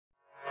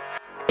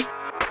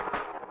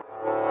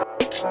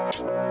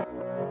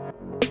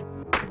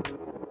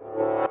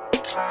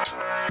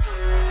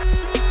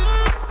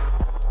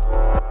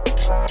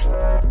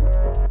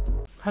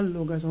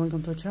Hello guys and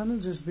welcome to our channel.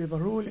 This is Paper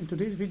Roll. In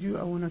today's video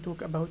I want to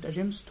talk about a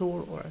gem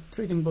store or a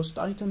trading post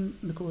item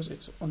because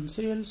it's on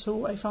sale,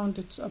 so I found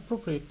it's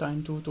appropriate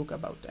time to talk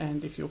about.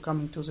 And if you're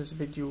coming to this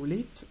video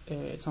late,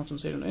 it's not on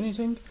sale or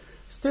anything,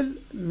 still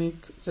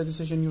make the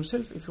decision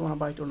yourself if you want to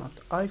buy it or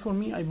not. For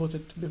me, I bought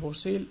it before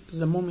sale.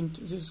 The moment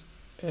this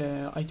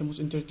item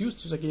was introduced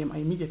to the game, I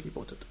immediately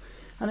bought it.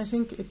 And I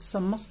think it's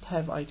a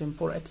must-have item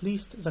for at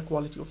least the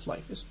quality of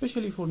life,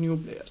 especially for new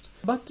players.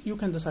 But you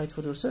can decide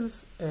for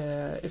yourself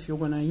if you're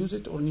gonna use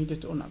it or need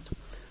it or not.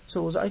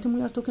 So the item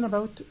we are talking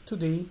about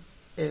today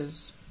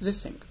is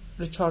this thing,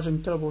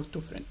 recharging teleport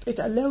to friend. It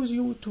allows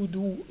you to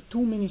do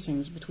too many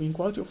things between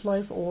quality of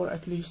life or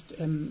at least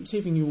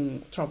saving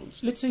you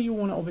troubles. Let's say you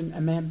want to open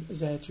a map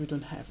that you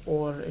don't have,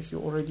 or if you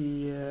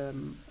already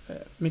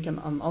make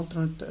an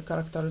alternate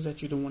character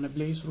that you don't want to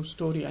play through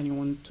story and you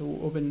want to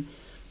open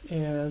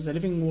the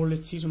living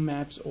world season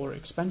maps or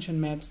expansion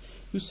maps,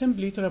 you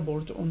simply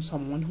teleport on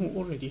someone who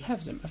already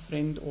has them, a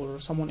friend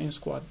or someone in a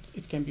squad.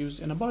 It can be used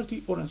in a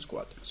party or in a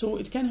squad. So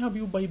it can help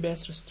you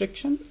bypass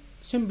restriction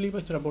simply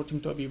by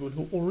teleporting to people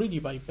who already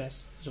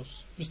bypass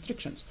those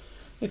restrictions.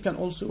 It can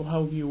also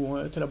help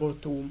you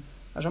teleport to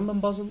a jump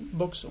and puzzle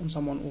box on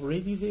someone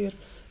already there.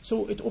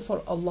 So it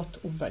offers a lot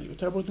of value.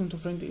 Teleporting to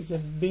friend is a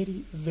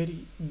very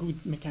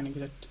good mechanic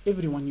that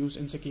everyone uses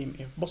in the game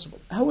if possible.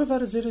 However,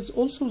 there is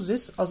also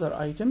this other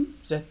item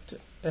that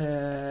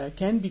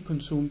can be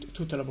consumed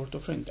to teleport to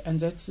friend,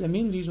 and that's the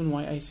main reason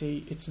why I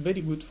say it's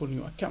very good for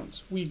new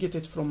accounts. We get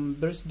it from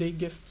birthday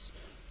gifts,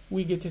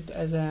 we get it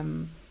as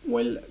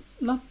well,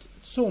 not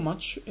so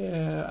much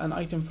an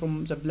item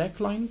from the black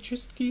line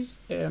chest keys.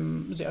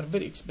 They are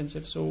very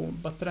expensive, so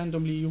but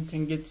randomly you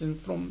can get them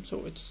from,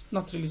 so it's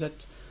not really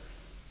that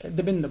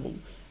dependable,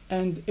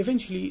 and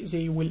eventually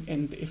they will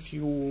end if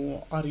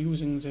you are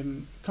using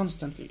them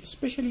constantly,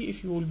 especially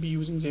if you will be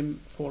using them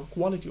for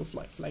quality of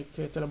life, like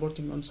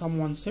teleporting on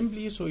someone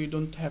simply so you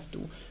don't have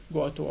to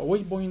go out to a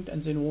waypoint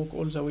and then walk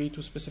all the way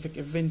to specific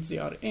events they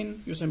are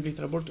in. You simply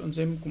teleport on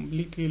them,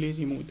 completely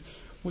lazy mode,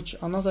 which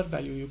another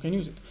value you can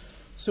use it.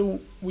 So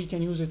we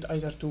can use it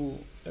either to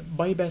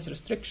bypass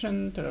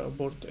restriction,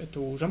 teleport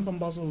to jump and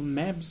puzzle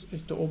maps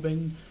to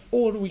open,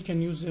 or we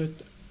can use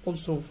it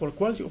also for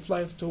quality of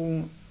life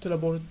to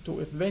teleport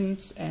to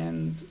events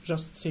and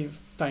just save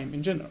time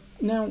in general.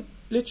 Now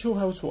let's show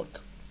how it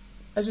works.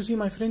 As you see,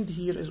 my friend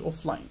here is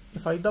offline.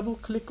 If I double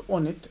click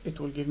on it, it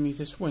will give me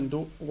this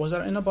window.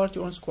 Whether in a party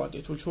or in squad,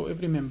 it will show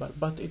every member,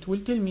 but it will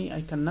tell me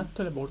I cannot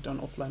teleport to an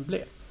offline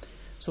player.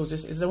 So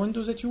this is the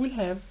window that you will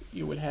have.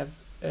 You will have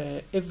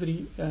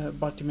every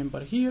party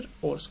member here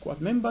or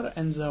squad member,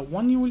 and the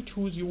one you will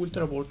choose, you will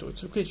teleport to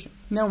its location.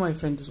 Now my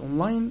friend is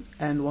online,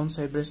 and once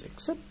I press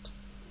accept,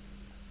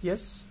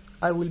 yes,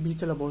 I will be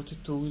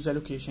teleported to the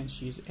location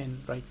she's in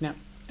right now.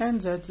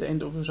 And that's the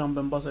end of the jump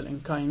and puzzle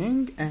in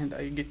Kaining, and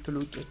I get to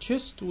loot a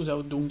chest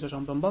without doing the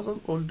jump and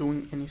puzzle or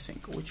doing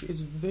anything, which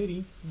is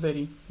very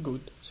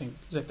good thing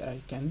that I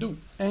can do.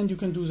 And you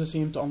can do the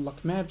same to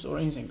unlock maps or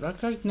anything.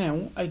 Right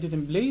now I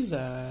didn't play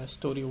the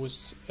story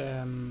with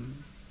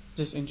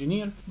this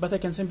engineer, but I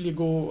can simply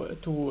go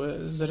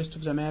to the rest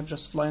of the map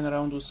just flying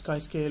around with sky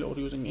scale or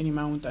using any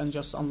mount and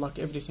just unlock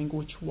everything,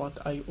 which what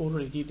I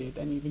already did,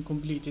 and even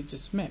completed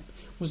this map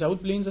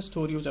without playing the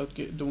story, without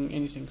doing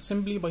anything,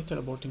 simply by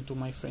teleporting to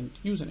my friend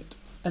using it.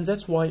 And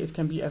that's why it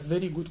can be a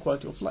very good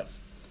quality of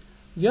life.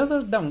 The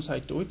other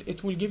downside to it,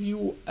 it will give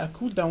you a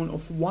cooldown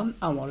of 1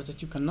 hour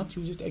that you cannot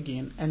use it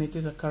again, and it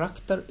is a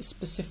character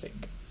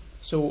specific.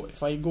 So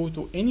if I go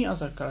to any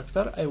other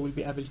character, I will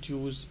be able to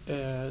use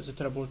the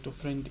teleport to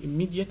friend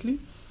immediately,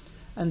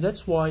 and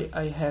that's why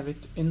I have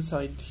it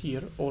inside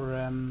here,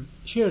 or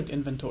shared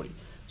inventory.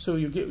 So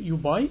you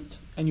buy it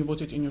and you put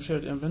it in your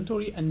shared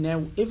inventory, and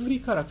now every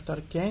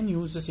character can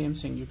use the same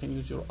thing. You can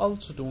use your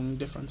ults doing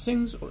different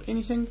things or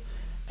anything,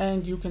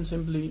 and you can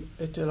simply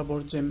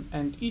teleport them,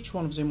 and each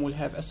one of them will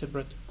have a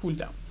separate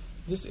cooldown.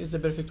 This is the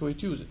perfect way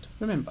to use it.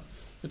 Remember,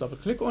 you double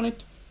click on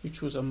it, you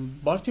choose a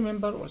party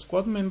member or a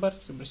squad member,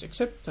 you press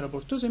accept,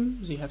 teleport to them,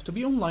 they have to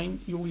be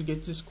online, you will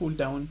get this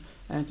cooldown,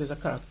 and it is a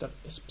character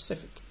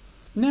specific.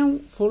 Now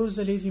for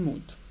the lazy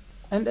mode.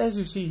 And as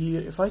you see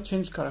here, if I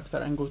change character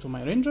and go to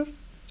my ranger,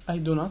 I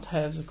do not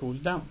have the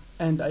cooldown,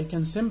 and I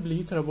can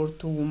simply teleport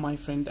to my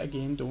friend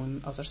again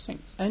doing other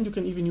things. And you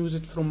can even use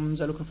it from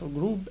the looking for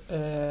group.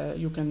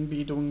 You can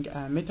be doing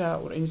a meta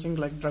or anything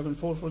like Dragon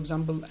 4 for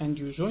example, and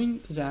you join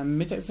the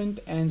meta event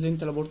and then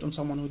teleport on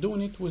someone who's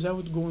doing it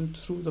without going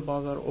through the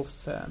bother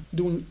of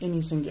doing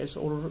anything else,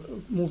 or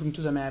moving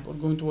to the map or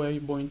going to a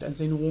waypoint and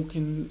then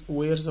walking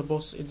where the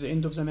boss at the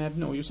end of the map.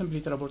 No, you simply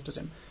teleport to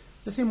them.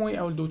 The same way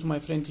I will do to my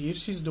friend here.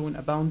 She's doing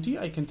a bounty,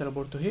 I can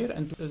teleport to her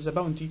and do the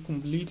bounty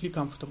completely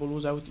comfortable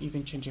without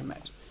even changing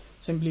maps,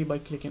 simply by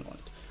clicking on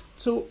it.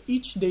 So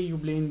each day you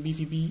play in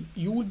PvP,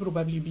 you will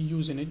probably be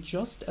using it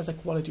just as a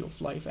quality of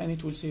life, and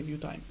it will save you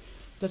time.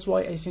 That's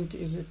why I think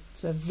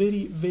it's a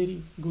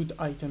very good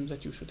item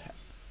that you should have.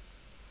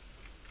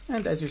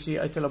 And as you see,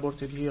 I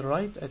teleported here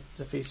right at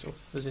the face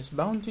of this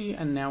bounty,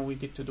 and now we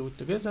get to do it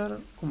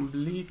together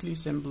completely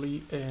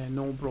simply,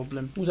 no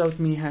problem, without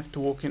me have to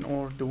walk in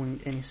or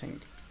doing anything.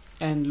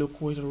 And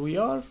look where we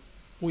are.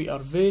 We are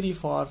very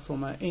far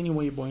from any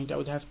waypoint. I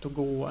would have to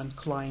go and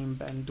climb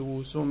and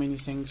do so many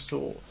things,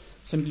 so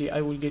simply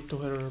I will get to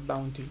her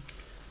bounty.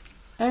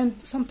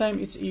 And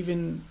sometimes it's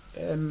even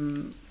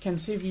can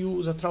save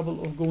you the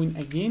trouble of going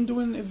again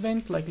doing an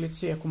event, like let's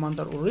say a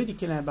commander already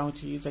killed a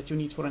bounty that you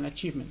need for an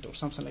achievement or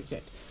something like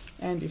that.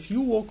 And if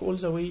you walk all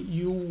the way,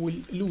 you will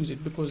lose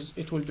it because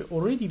it will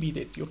already be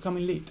dead. You're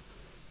coming late.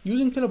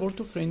 Using teleport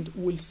to friend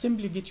will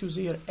simply get you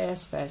there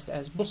as fast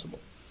as possible.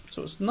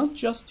 So it's not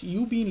just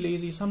you being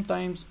lazy,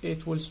 sometimes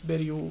it will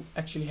spare you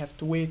actually have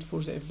to wait for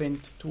the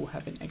event to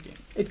happen again.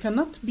 It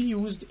cannot be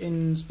used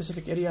in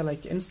specific area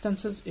like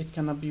instances, it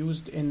cannot be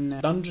used in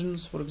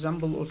dungeons for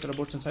example, or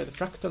teleport inside a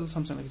fractal,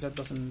 something like that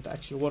doesn't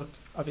actually work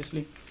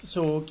obviously.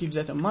 So keep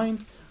that in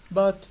mind,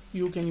 but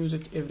you can use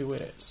it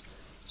everywhere else.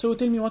 So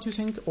tell me what you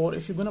think, or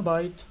if you're gonna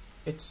buy it,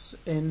 it's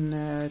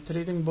in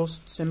trading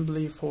post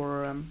simply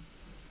for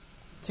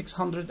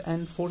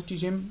 640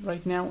 gem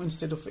right now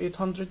instead of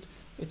 800.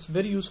 It's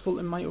very useful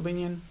in my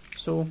opinion,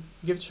 so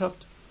give it a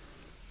shot.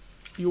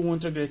 You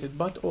won't regret it,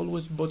 but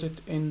always put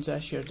it in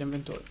the shared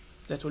inventory.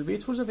 That will be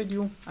it for the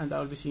video, and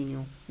I'll be seeing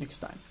you next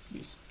time.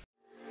 Peace.